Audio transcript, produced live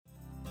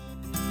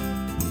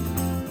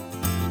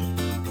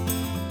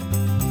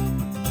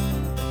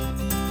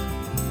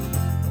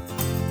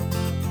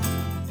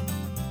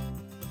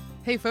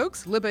Hey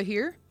folks, Libba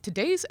here.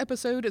 Today's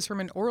episode is from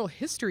an oral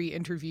history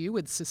interview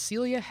with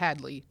Cecilia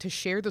Hadley to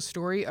share the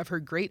story of her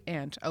great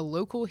aunt, a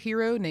local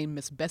hero named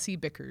Miss Bessie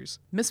Bickers.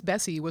 Miss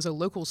Bessie was a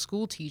local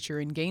school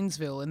teacher in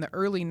Gainesville in the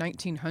early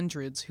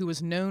 1900s who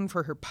was known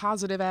for her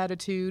positive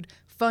attitude,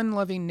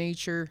 fun-loving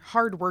nature,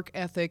 hard work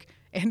ethic,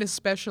 and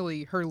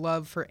especially her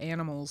love for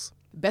animals.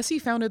 Bessie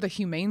founded the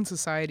Humane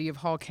Society of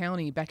Hall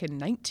County back in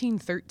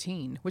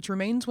 1913, which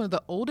remains one of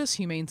the oldest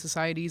humane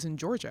societies in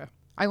Georgia.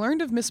 I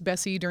learned of Miss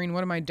Bessie during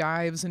one of my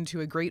dives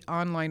into a great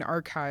online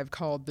archive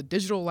called the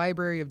Digital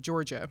Library of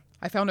Georgia.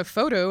 I found a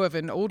photo of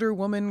an older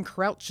woman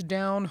crouched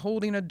down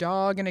holding a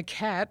dog and a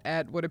cat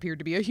at what appeared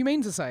to be a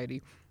humane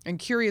society. And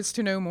curious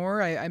to know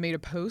more, I made a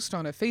post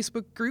on a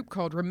Facebook group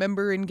called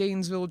Remember in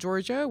Gainesville,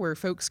 Georgia, where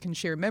folks can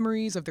share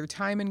memories of their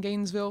time in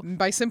Gainesville.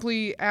 By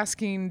simply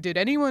asking, did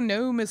anyone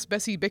know Miss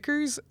Bessie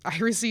Bickers? I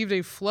received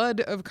a flood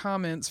of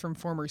comments from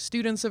former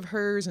students of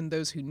hers and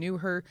those who knew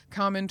her.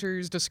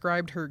 Commenters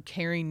described her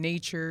caring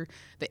nature,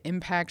 the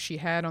impact she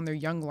had on their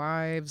young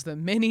lives, the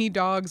many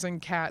dogs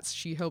and cats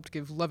she helped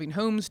give loving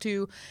homes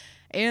to,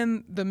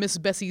 and the Miss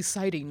Bessie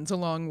sightings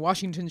along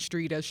Washington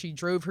Street as she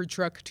drove her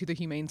truck to the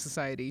Humane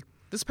Society.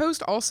 This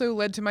post also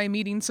led to my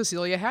meeting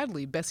Cecilia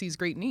Hadley, Bessie's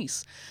great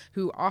niece,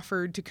 who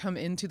offered to come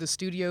into the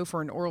studio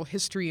for an oral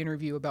history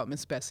interview about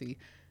Miss Bessie.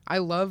 I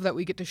love that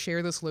we get to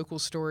share this local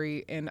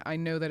story, and I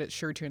know that it's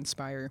sure to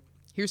inspire.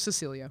 Here's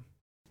Cecilia.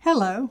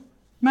 Hello,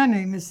 my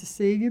name is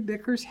Cecilia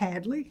Bickers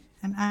Hadley,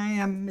 and I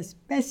am Miss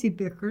Bessie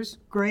Bickers'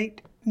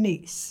 great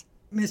niece.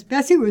 Miss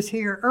Bessie was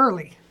here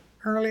early,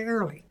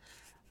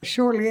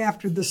 shortly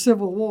after the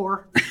Civil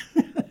War.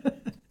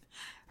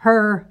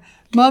 Her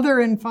mother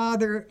and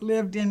father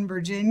lived in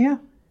Virginia,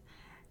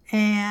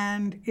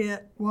 and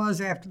it was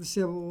after the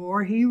Civil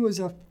War.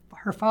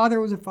 Her father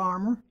was a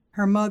farmer.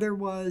 Her mother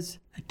was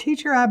a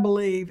teacher, I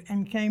believe,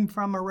 and came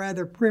from a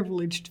rather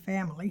privileged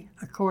family,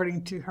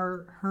 according to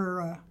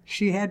her.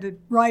 She had to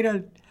write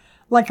a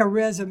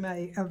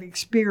resume of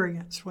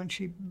experience when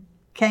she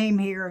came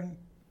here and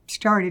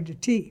started to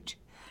teach.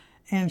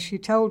 And she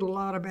told a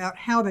lot about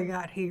how they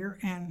got here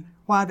and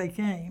why they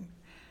came.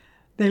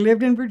 They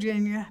lived in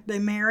Virginia. They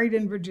married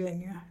in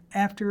Virginia.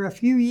 After a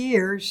few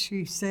years,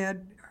 she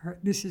said,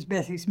 this is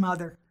Bessie's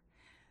mother,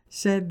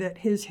 said that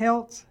his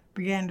health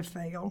began to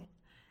fail,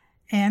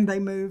 and they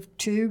moved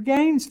to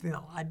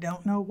Gainesville. I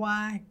don't know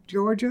why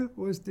Georgia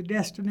was the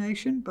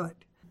destination, but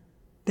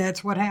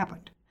that's what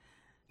happened.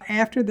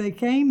 After they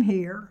came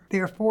here,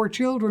 their 4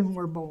 children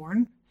were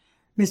born.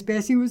 Miss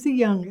Bessie was the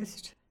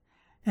youngest,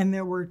 and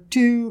there were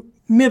 2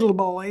 middle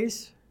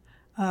boys.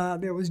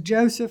 There was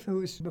Joseph, who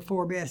was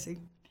before Bessie,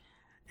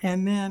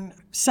 and then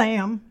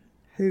Sam,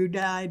 who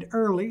died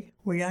early,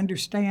 we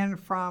understand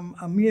from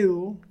a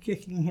mule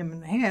kicking him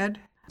in the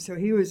head. So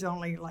he was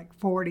only like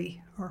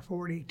 40 or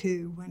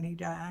 42 when he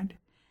died.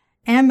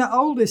 And the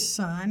oldest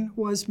son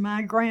was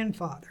my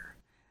grandfather,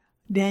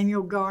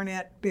 Daniel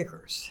Garnett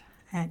Bickers,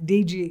 at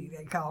DG,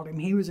 they called him.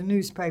 He was a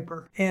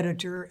newspaper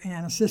editor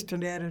and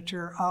assistant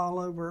editor all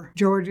over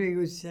Georgia. He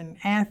was in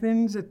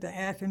Athens at the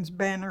Athens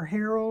Banner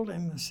Herald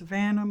and the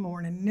Savannah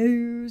Morning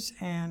News.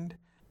 And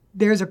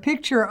there's a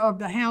picture of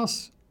the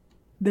house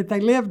that they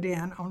lived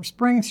in on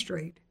Spring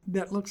Street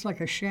that looks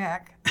like a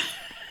shack.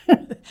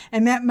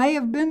 And that may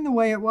have been the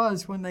way it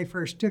was when they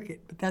first took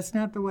it, but that's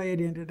not the way it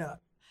ended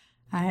up.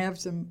 I have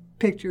some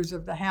pictures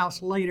of the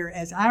house later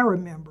as I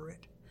remember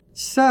it.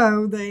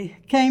 So they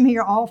came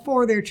here. All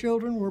 4 of their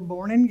children were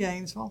born in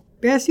Gainesville.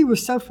 Bessie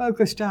was so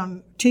focused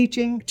on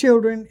teaching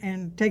children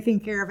and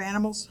taking care of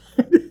animals,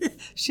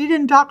 she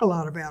didn't talk a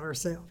lot about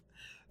herself.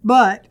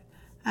 But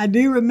I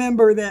do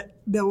remember that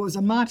there was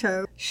a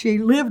motto she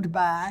lived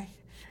by,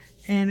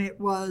 and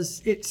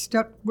it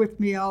stuck with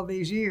me all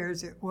these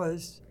years. It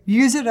was,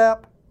 use it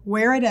up,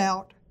 wear it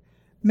out,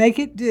 make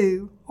it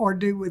do, or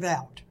do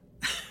without.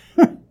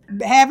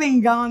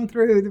 Having gone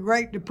through the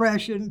Great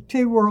Depression,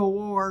 2 world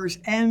wars,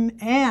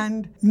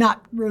 and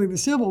not really the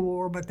Civil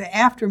War, but the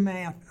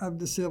aftermath of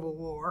the Civil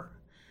War,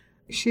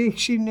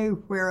 she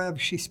knew whereof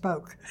she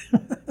spoke.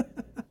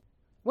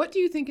 What do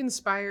you think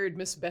inspired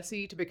Miss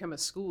Bessie to become a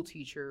school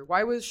teacher?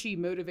 Why was she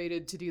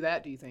motivated to do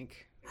that, do you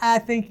think? I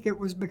think it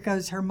was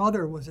because her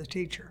mother was a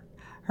teacher.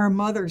 Her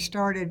mother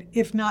started,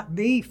 if not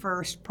the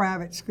first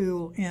private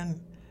school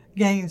in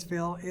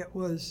Gainesville, it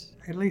was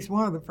at least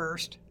one of the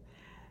first.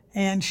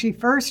 And she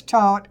first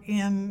taught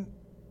in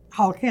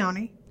Hall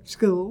County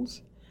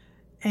schools,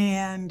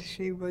 and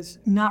she was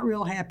not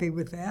real happy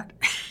with that.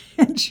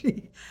 And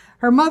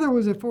her mother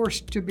was a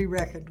force to be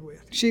reckoned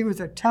with. She was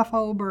a tough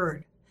old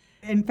bird.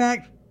 In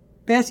fact,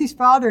 Bessie's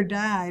father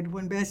died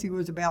when Bessie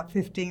was about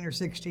 15 or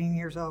 16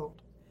 years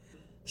old.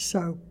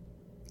 So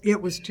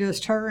it was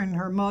just her and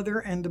her mother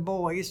and the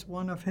boys,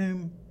 one of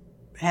whom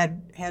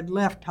had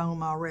left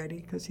home already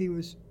because he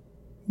was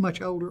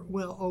much older,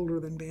 well older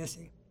than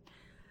Bessie.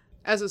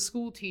 As a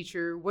school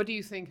teacher, what do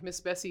you think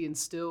Miss Bessie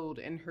instilled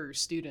in her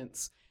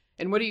students?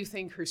 And what do you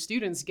think her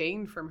students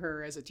gained from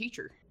her as a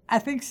teacher? I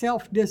think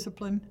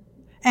self-discipline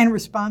and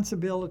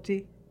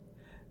responsibility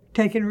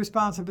taking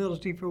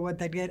responsibility for what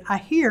they did. I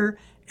hear,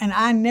 and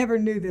I never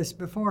knew this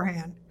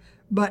beforehand,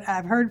 but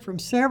I've heard from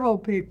several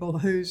people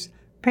whose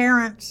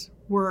parents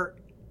were,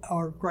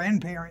 or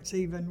grandparents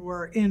even,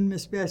 were in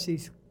Miss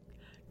Bessie's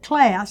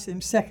class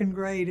in second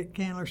grade at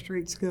Candler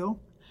Street School,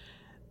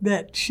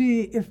 that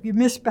she, if you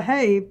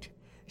misbehaved,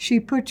 she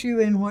put you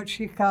in what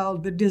she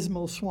called the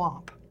dismal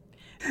swamp.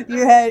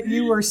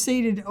 You were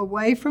seated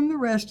away from the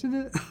rest of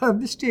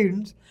the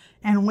students,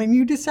 and when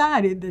you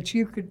decided that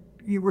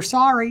you were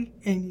sorry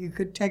and you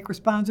could take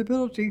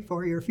responsibility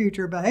for your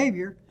future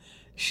behavior,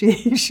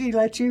 she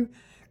let you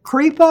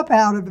creep up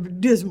out of the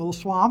dismal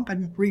swamp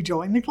and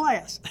rejoin the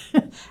class.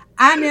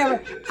 I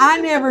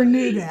never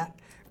knew that.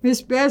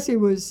 Miss Bessie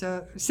was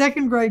a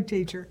second grade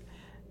teacher,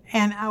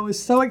 and I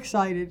was so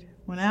excited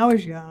when I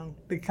was young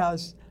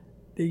because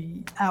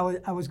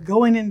I was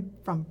going in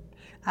from,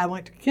 I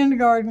went to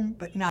kindergarten,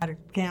 but not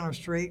at Candler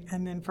Street,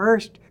 and then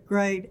first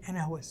grade, and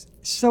I was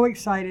so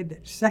excited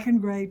that second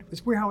grade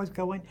was where I was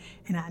going,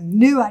 and I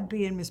knew I'd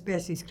be in Miss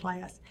Bessie's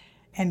class,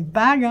 and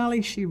by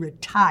golly, she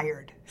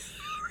retired.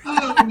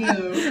 Oh,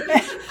 no.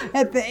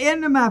 At the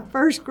end of my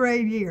first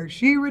grade year,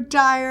 she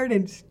retired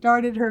and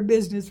started her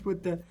business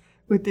with the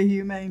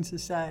Humane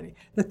Society.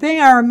 The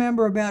thing I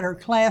remember about her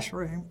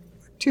classroom,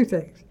 two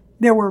things.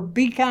 There were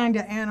Be Kind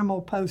to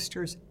Animal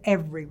posters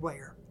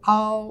everywhere,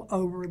 all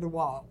over the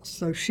walls.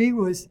 So she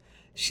was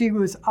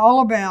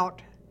all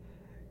about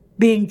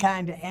being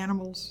kind to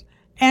animals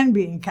and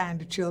being kind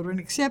to children,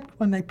 except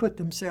when they put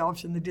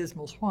themselves in the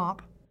dismal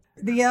swamp.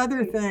 The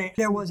other thing,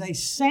 there was a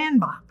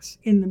sandbox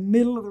in the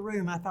middle of the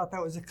room. I thought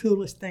that was the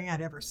coolest thing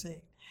I'd ever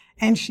seen.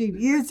 And she'd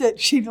use it,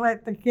 she'd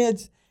let the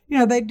kids,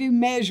 they'd do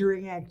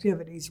measuring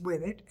activities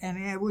with it, and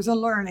it was a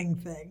learning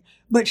thing.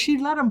 But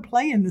she'd let them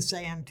play in the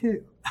sand,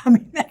 too. I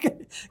mean, they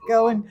could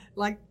go and,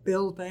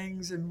 build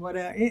things and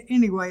whatever.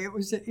 Anyway, it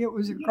was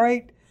a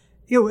great,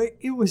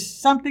 it was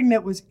something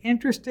that was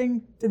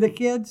interesting to the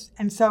kids.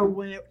 And so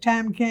when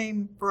time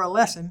came for a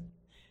lesson,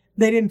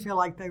 they didn't feel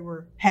like they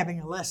were having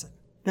a lesson.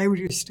 They were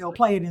just still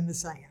playing in the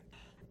sand.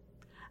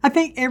 I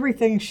think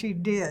everything she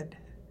did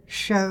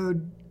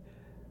showed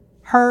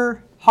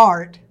her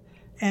heart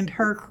and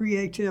her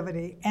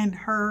creativity and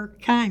her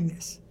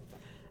kindness.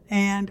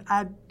 And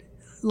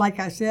like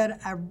I said,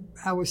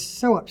 I was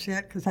so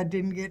upset because I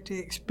didn't get to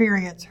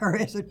experience her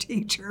as a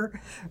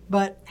teacher.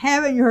 But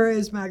having her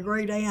as my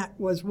great aunt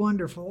was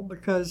wonderful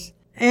because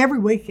every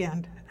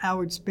weekend I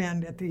would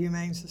spend at the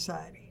Humane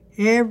Society.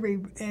 Every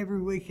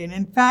weekend.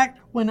 In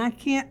fact, when I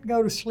can't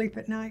go to sleep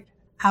at night,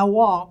 I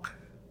walk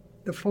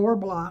the 4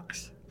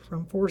 blocks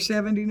from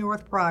 470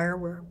 North Pryor,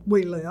 where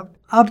we lived,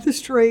 up the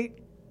street,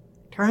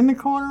 turn the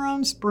corner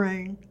on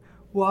Spring,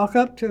 walk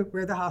up to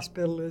where the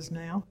hospital is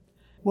now,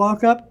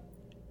 walk up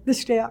the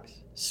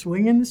steps,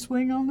 swinging the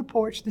swing on the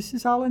porch. This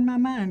is all in my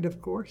mind,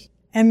 of course.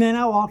 And then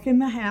I walk in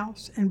the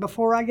house, and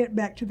before I get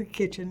back to the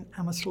kitchen,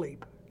 I'm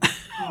asleep.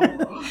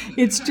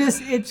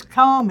 It's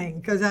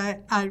calming because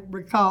I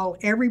recall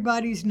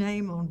everybody's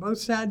name on both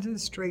sides of the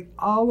street,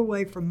 all the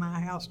way from my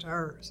house to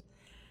hers.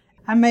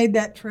 I made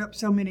that trip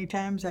so many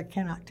times I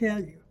cannot tell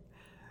you.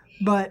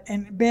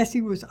 And Bessie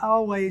was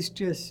always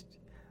just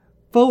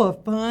full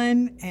of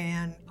fun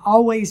and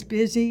always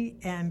busy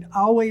and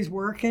always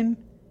working.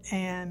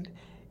 And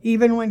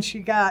even when she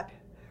got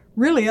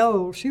really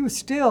old, she was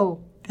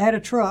still had a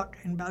truck.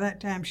 And by that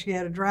time she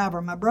had a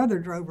driver. My brother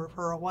drove her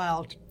for a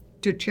while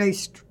to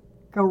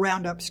go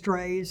round up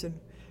strays and,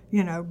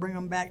 bring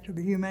them back to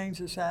the Humane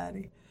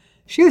Society.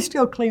 She was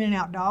still cleaning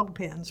out dog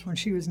pens when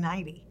she was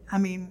 90. I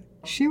mean,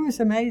 she was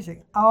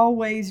amazing,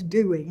 always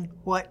doing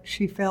what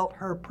she felt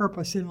her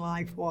purpose in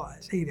life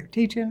was, either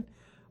teaching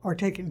or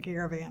taking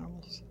care of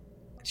animals.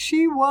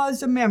 She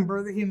was a member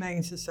of the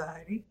Humane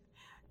Society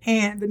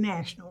and the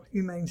National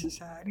Humane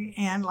Society.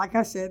 And like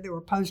I said, there were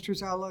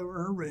posters all over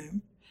her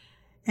room.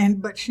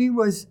 But she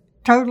was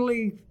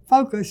totally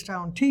focused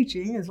on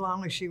teaching as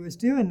long as she was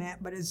doing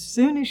that. But as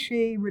soon as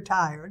she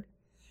retired,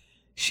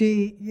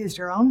 she used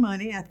her own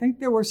money. I think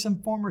there were some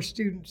former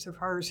students of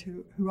hers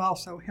who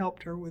also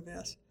helped her with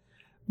this.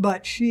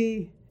 But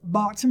she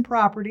bought some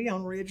property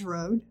on Ridge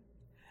Road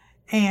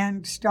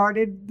and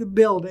started the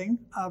building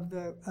of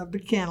the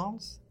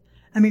kennels.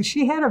 I mean,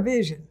 she had a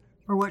vision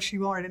for what she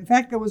wanted. In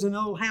fact, there was an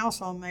old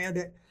house on there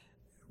that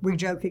we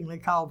jokingly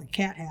called the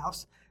cat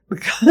house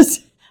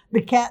because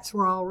the cats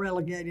were all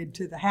relegated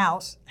to the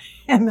house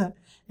and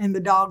the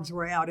dogs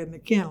were out in the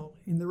kennel,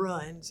 in the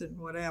runs and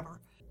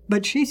whatever.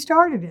 But she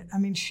started it. I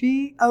mean,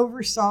 she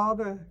oversaw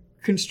the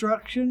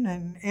construction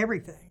and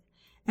everything.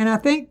 And I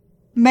think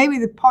maybe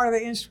the part of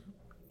the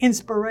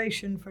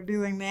inspiration for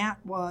doing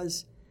that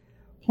was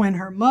when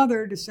her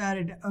mother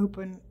decided to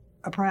open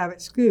a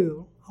private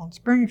school on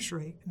Spring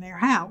Street in their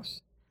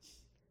house.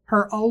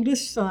 Her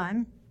oldest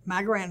son,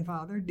 my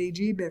grandfather,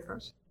 D.G.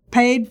 Bickers,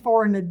 paid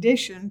for an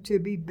addition to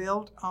be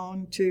built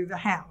onto the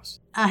house.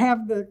 I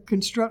have the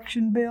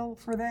construction bill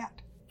for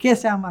that.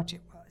 Guess how much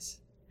it was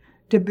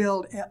to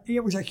build.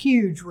 It was a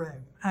huge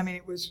room. I mean,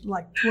 it was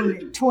like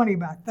 20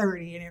 by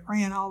 30, and it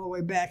ran all the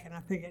way back, and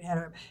I think it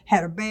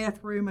had a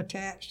bathroom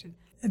attached.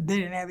 They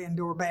didn't have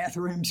indoor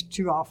bathrooms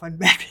too often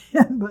back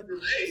then, but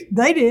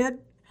they did.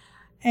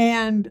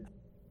 And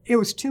it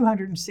was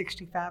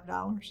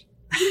 $265.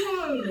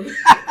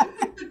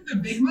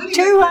 Big money.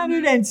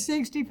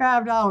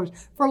 $265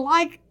 for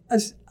like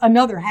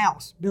another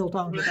house built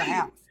onto the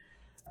house.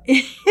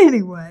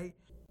 Anyway,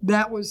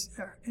 that was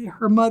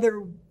her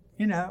mother,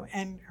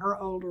 and her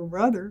older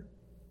brother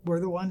were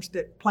the ones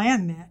that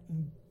planned that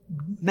and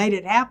made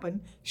it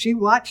happen. She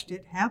watched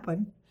it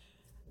happen.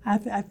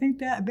 I think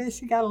that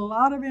Bessie got a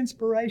lot of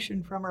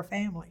inspiration from her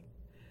family.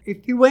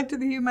 If you went to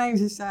the Humane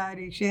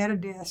Society, she had a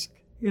desk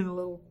in a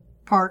little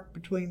park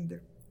between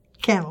the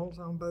kennels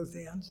on both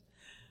ends.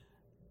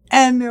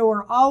 And there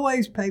were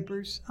always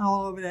papers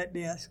all over that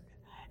desk.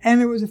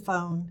 And there was a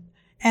phone.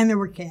 And there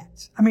were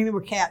cats. There were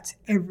cats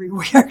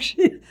everywhere.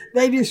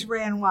 They just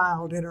ran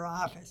wild in her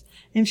office.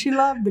 And she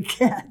loved the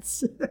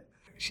cats.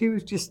 She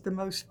was just the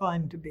most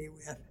fun to be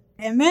with.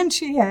 And then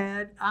she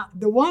had,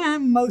 the one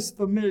I'm most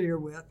familiar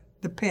with,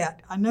 the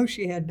pet. I know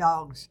she had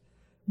dogs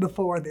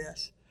before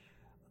this.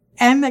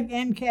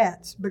 And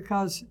cats,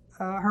 because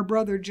her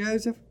brother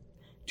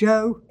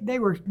Joe, they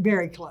were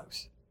very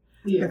close.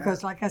 Yeah.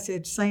 Because like I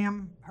said,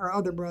 Sam, her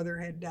other brother,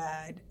 had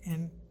died,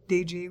 and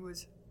DG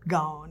was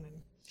gone.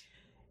 And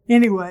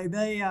anyway,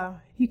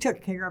 he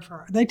took care of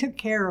her. They took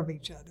care of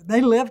each other.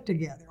 They lived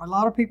together. A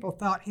lot of people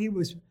thought he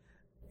was,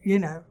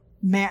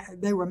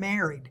 they were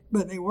married,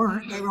 but they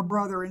weren't. They were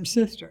brother and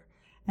sister.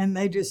 And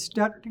they just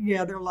stuck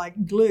together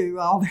like glue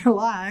all their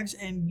lives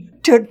and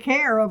took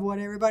care of what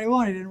everybody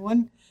wanted.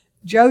 And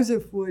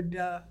Joseph would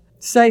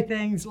say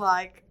things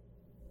like,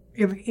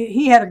 if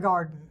he had a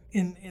garden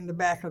in the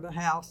back of the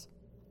house,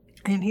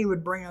 and he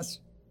would bring us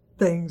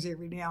things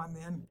every now and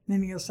then.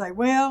 Then he'll say,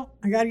 well,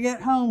 I got to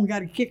get home. Got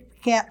to kick the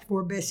cat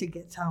before Bessie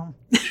gets home.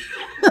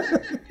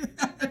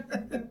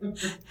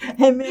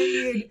 And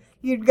then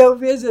you'd go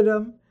visit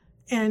him,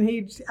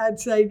 and I'd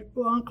say,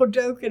 well, Uncle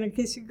Joe, can I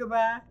kiss you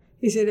goodbye?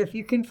 He said, if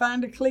you can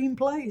find a clean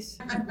place.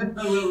 I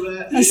love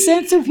that. A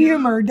sense of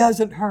humor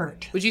doesn't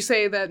hurt. Would you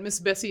say that Miss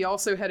Bessie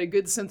also had a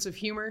good sense of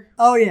humor?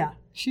 Oh, yeah,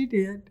 she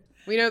did.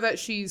 We know that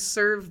she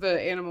served the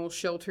animal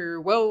shelter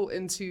well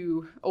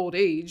into old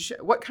age.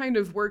 What kind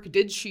of work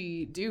did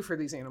she do for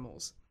these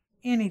animals?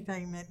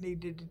 Anything that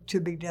needed to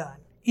be done.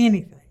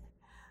 Anything.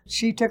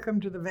 She took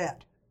them to the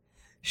vet.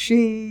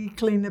 She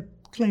cleaned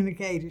the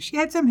cages. She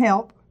had some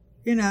help.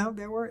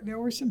 There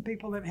were some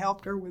people that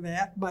helped her with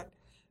that. But,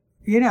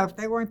 if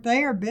they weren't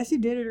there, Bessie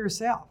did it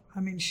herself.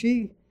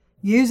 She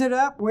use it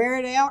up, wear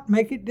it out,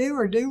 make it do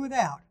or do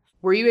without.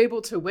 Were you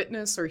able to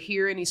witness or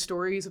hear any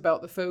stories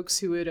about the folks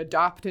who would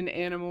adopt an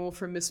animal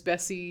from Miss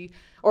Bessie?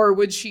 Or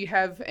would she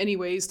have any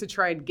ways to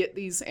try and get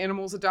these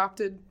animals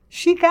adopted?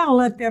 She kind of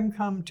let them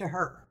come to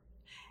her.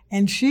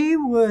 And she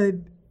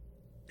was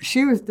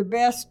the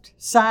best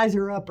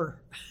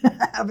sizer-upper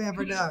I've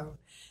ever known.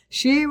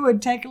 She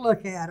would take a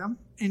look at them,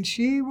 and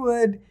she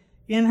would,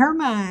 in her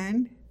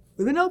mind,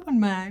 with an open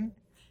mind,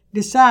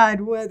 decide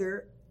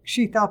whether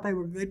she thought they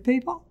were good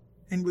people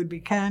and would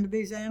be kind to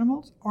these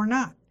animals or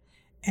not.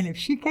 And if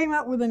she came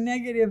up with a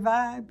negative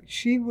vibe,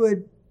 she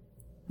would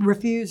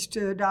refuse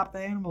to adopt the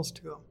animals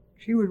to them.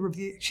 She would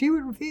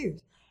refuse.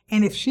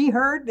 And if she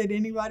heard that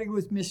anybody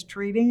was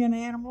mistreating an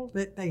animal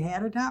that they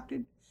had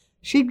adopted,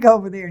 she'd go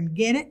over there and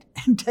get it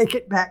and take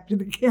it back to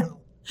the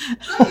kennel.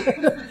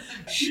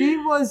 She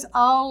was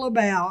all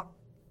about,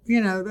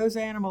 those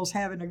animals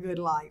having a good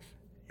life.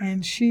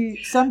 And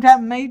she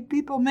sometimes made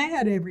people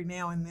mad every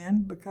now and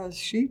then because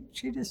she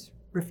just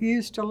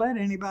refused to let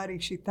anybody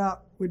she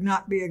thought would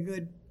not be a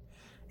good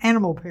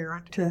animal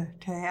parent to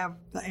have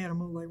the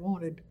animal they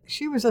wanted.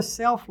 She was a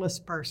selfless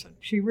person.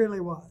 She really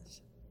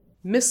was.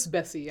 Miss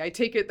Bessie, I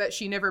take it that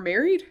she never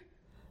married?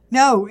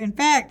 No, in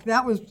fact,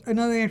 that was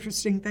another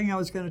interesting thing I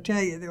was going to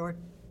tell you. There were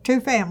two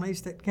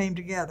families that came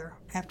together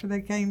after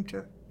they came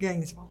to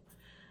Gainesville.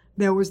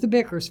 There was the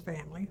Bickers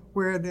family,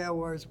 where there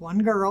was one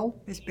girl,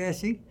 Miss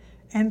Bessie,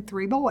 and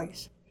 3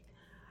 boys.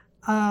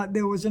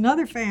 There was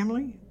another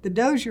family, the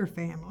Dozier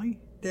family,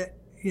 that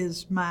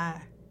is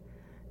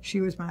she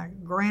was my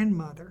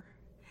grandmother.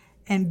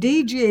 And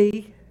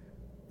DG,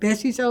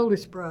 Bessie's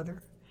oldest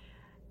brother,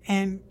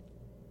 and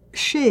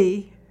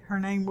her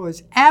name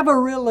was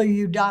Avarilla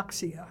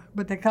Eudoxia,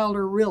 but they called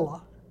her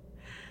Rilla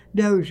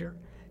Dozier.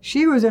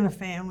 She was in a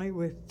family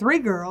with 3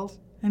 girls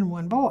and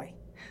 1 boy.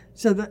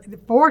 So the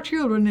 4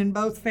 children in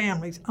both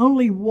families,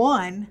 only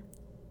one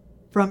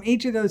from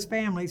each of those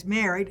families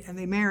married, and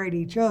they married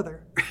each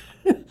other.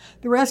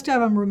 The rest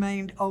of them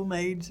remained old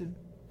maids and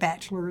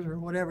bachelors or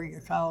whatever you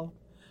call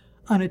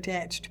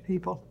unattached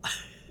people.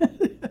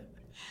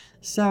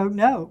 So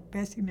no,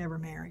 Bessie never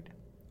married.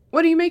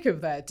 What do you make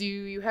of that? Do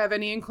you have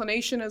any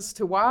inclination as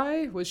to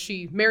why? Was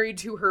she married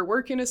to her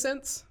work in a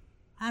sense?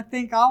 I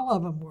think all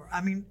of them were.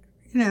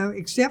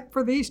 Except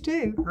for these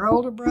 2, her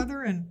older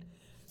brother and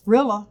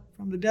Rilla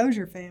from the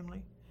Dozier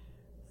family.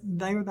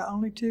 They were the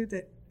only 2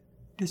 that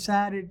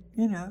decided,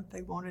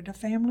 they wanted a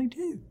family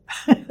too.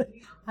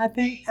 I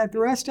think the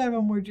rest of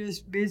them were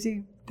just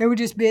busy. They were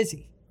just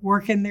busy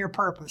working their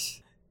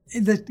purpose.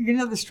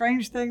 The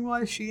strange thing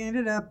was she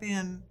ended up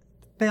in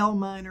Bell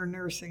Minor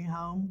Nursing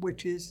Home,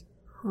 which is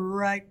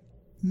right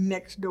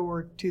next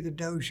door to the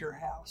Dozier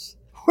house,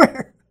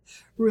 where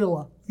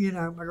Rilla,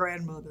 my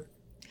grandmother,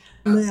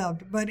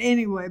 lived. But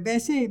anyway,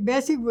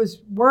 Bessie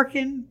was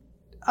working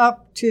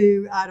up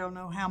to, I don't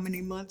know how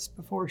many months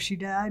before she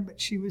died, but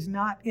she was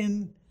not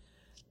in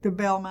the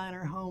Bell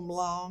Minor home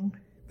long.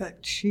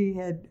 But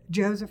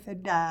Joseph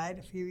had died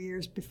a few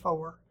years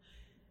before.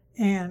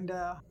 And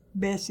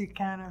Bessie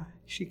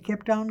she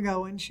kept on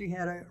going. She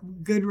had a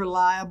good,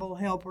 reliable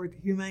helper at the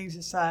Humane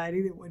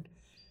Society that would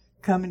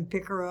come and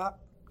pick her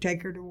up,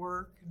 take her to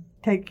work, and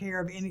take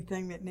care of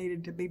anything that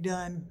needed to be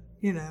done,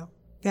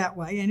 that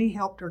way. And he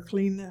helped her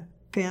clean the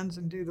pens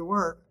and do the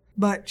work.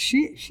 But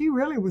she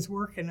really was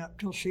working up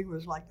till she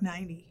was like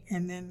 90.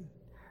 And then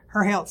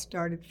her health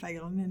started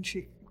failing and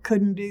she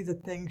couldn't do the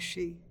things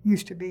she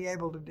used to be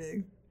able to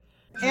do.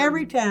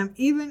 Every time,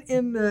 even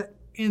in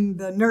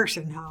the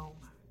nursing home,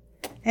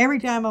 every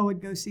time I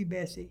would go see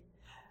Bessie,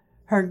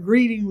 her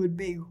greeting would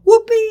be,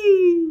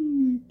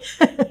 whoopee!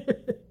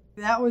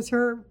 That was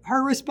her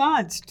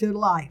response to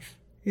life.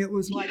 It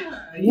was like,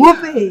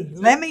 whoopee,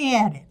 let me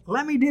at it.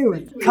 Let me do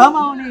it. Come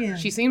on in.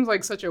 She seems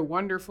like such a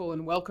wonderful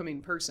and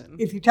welcoming person.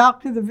 If you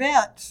talk to the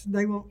vets,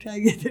 they won't tell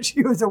you that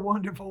she was a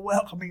wonderful,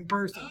 welcoming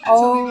person.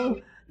 Oh,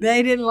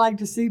 they didn't like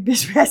to see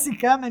Miss Bessie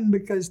coming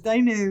because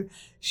they knew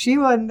she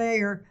wasn't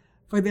there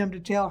for them to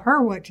tell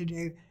her what to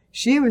do.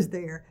 She was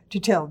there to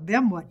tell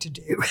them what to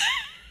do.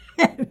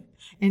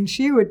 And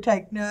she wouldn't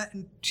take no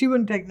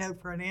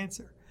for an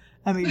answer.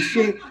 I mean,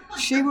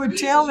 she would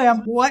tell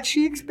them what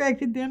she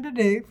expected them to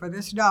do for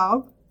this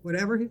dog,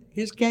 whatever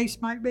his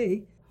case might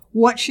be,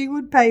 what she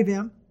would pay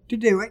them to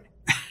do it.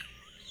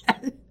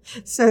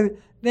 So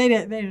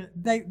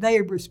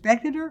they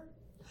respected her,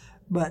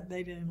 but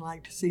they didn't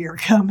like to see her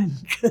coming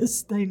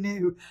because they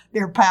knew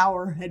their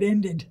power had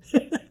ended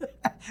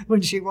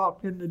when she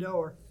walked in the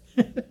door.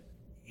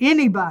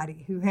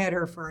 Anybody who had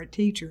her for a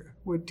teacher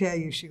would tell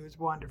you she was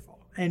wonderful,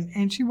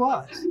 and she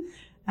was.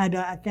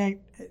 I think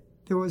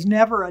there was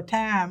never a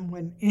time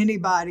when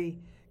anybody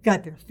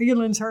got their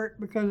feelings hurt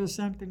because of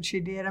something she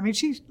did. I mean,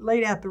 she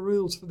laid out the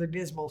rules for the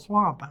Dismal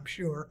Swamp, I'm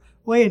sure,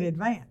 way in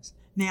advance.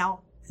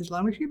 Now, as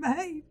long as you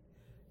behave,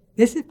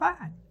 this is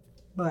fine.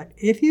 But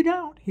if you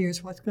don't,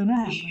 here's what's going to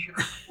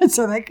happen.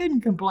 So they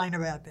couldn't complain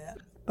about that.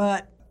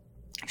 But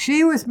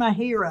she was my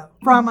hero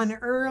from an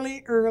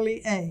early,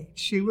 early age.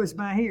 She was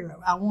my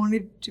hero. I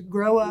wanted to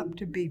grow up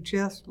to be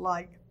just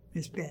like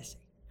Miss Bessie,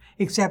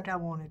 except I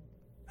wanted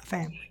a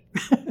family.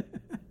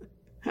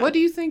 What do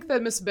you think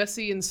that Miss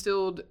Bessie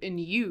instilled in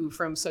you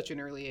from such an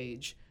early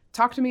age?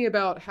 Talk to me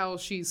about how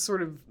she's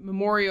sort of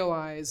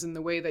memorialized in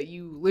the way that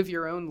you live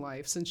your own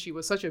life, since she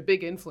was such a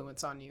big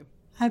influence on you.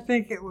 I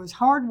think it was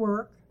hard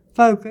work,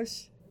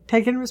 focus,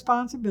 taking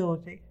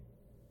responsibility,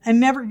 and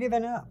never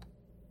giving up.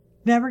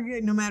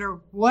 No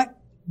matter what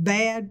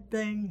bad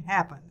thing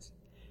happens,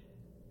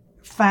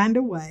 find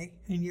a way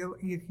and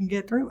you can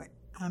get through it.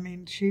 I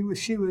mean, she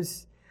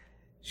was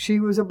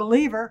a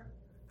believer.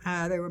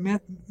 They were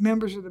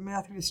members of the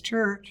Methodist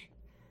Church,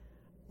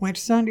 went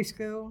to Sunday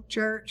school,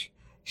 church.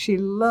 She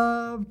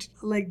loved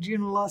Lake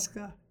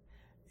Junaluska,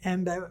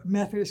 and the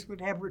Methodists would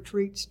have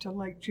retreats to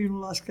Lake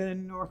Junaluska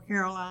in North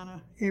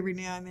Carolina. Every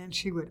now and then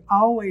she would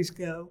always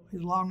go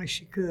as long as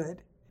she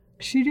could.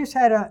 She just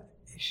had a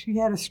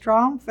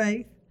strong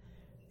faith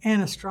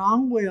and a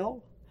strong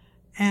will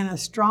and a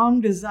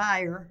strong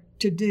desire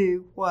to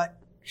do what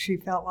she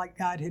felt like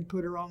God had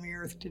put her on the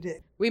earth to do.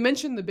 We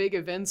mentioned the big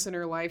events in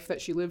her life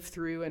that she lived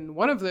through, and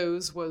one of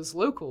those was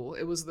local.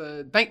 It was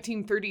the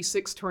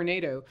 1936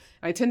 tornado.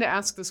 I tend to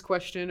ask this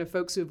question of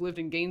folks who have lived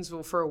in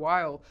Gainesville for a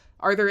while.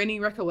 Are there any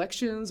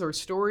recollections or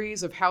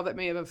stories of how that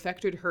may have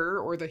affected her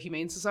or the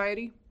Humane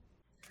Society?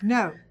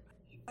 No.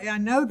 I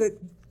know that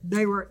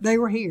they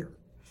were here.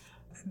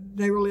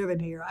 They were living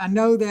here. I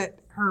know that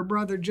her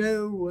brother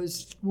Joe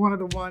was one of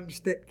the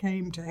ones that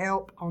came to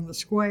help on the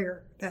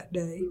square that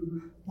day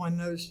when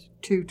those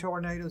two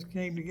tornadoes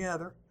came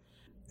together.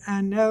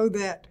 I know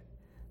that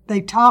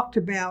they talked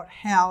about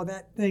how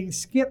that thing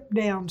skipped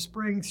down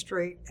Spring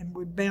Street and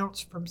would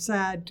bounce from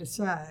side to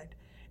side.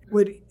 It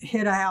would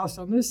hit a house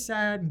on this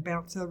side and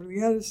bounce over to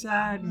the other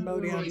side and mow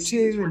down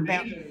two and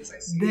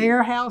bounce.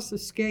 Their house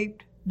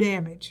escaped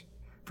damage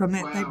from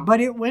that thing, but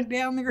it went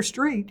down their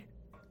street.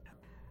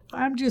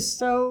 I'm just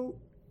so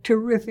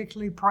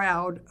terrifically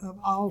proud of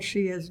all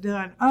she has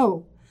done.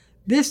 Oh,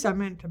 this I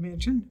meant to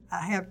mention.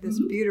 I have this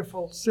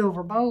beautiful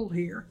silver bowl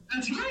here.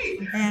 That's right.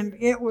 And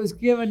it was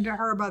given to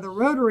her by the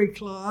Rotary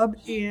Club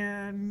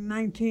in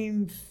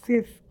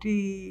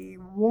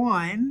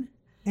 1951.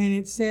 And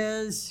it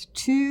says,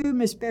 "To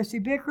Miss Bessie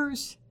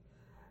Bickers,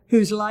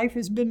 whose life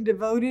has been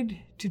devoted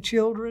to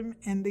children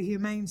and the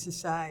Humane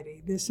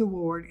Society. This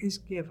award is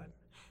given."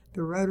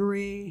 The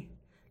Rotary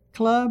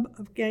Club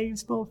of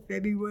Gainesville,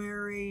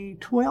 February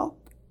 12th,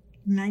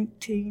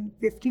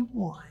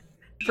 1951.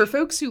 For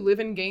folks who live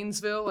in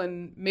Gainesville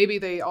and maybe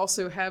they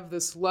also have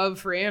this love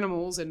for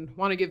animals and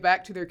want to give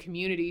back to their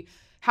community,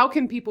 How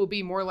can people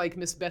be more like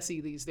Miss Bessie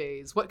these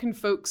days? What can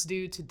folks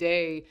do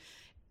today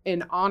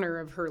in honor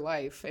of her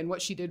life and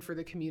what she did for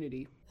the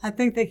community? I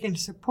think they can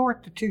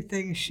support the two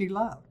things she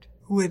loved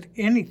with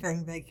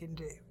anything they can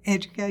do: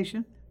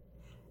 education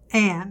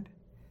and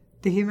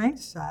the Humane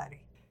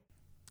Society.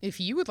 If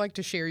you would like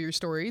to share your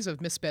stories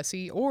of Miss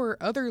Bessie or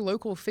other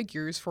local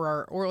figures for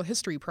our oral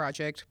history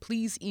project,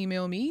 please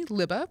email me,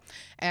 Libba,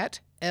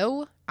 at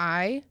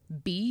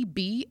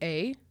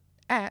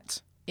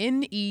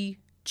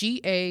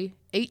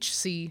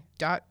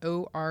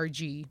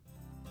libba@negahc.org.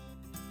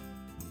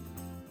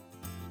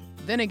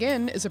 Then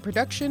Again is a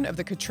production of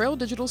the Cottrell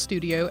Digital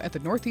Studio at the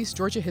Northeast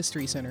Georgia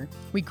History Center.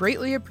 We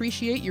greatly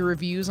appreciate your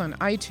reviews on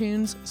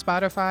iTunes,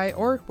 Spotify,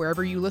 or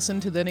wherever you listen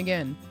to Then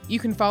Again. You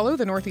can follow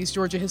the Northeast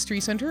Georgia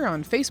History Center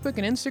on Facebook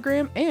and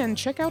Instagram, and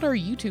check out our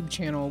YouTube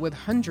channel with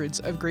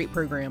hundreds of great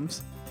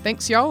programs.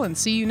 Thanks, y'all, and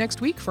see you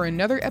next week for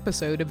another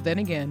episode of Then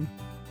Again.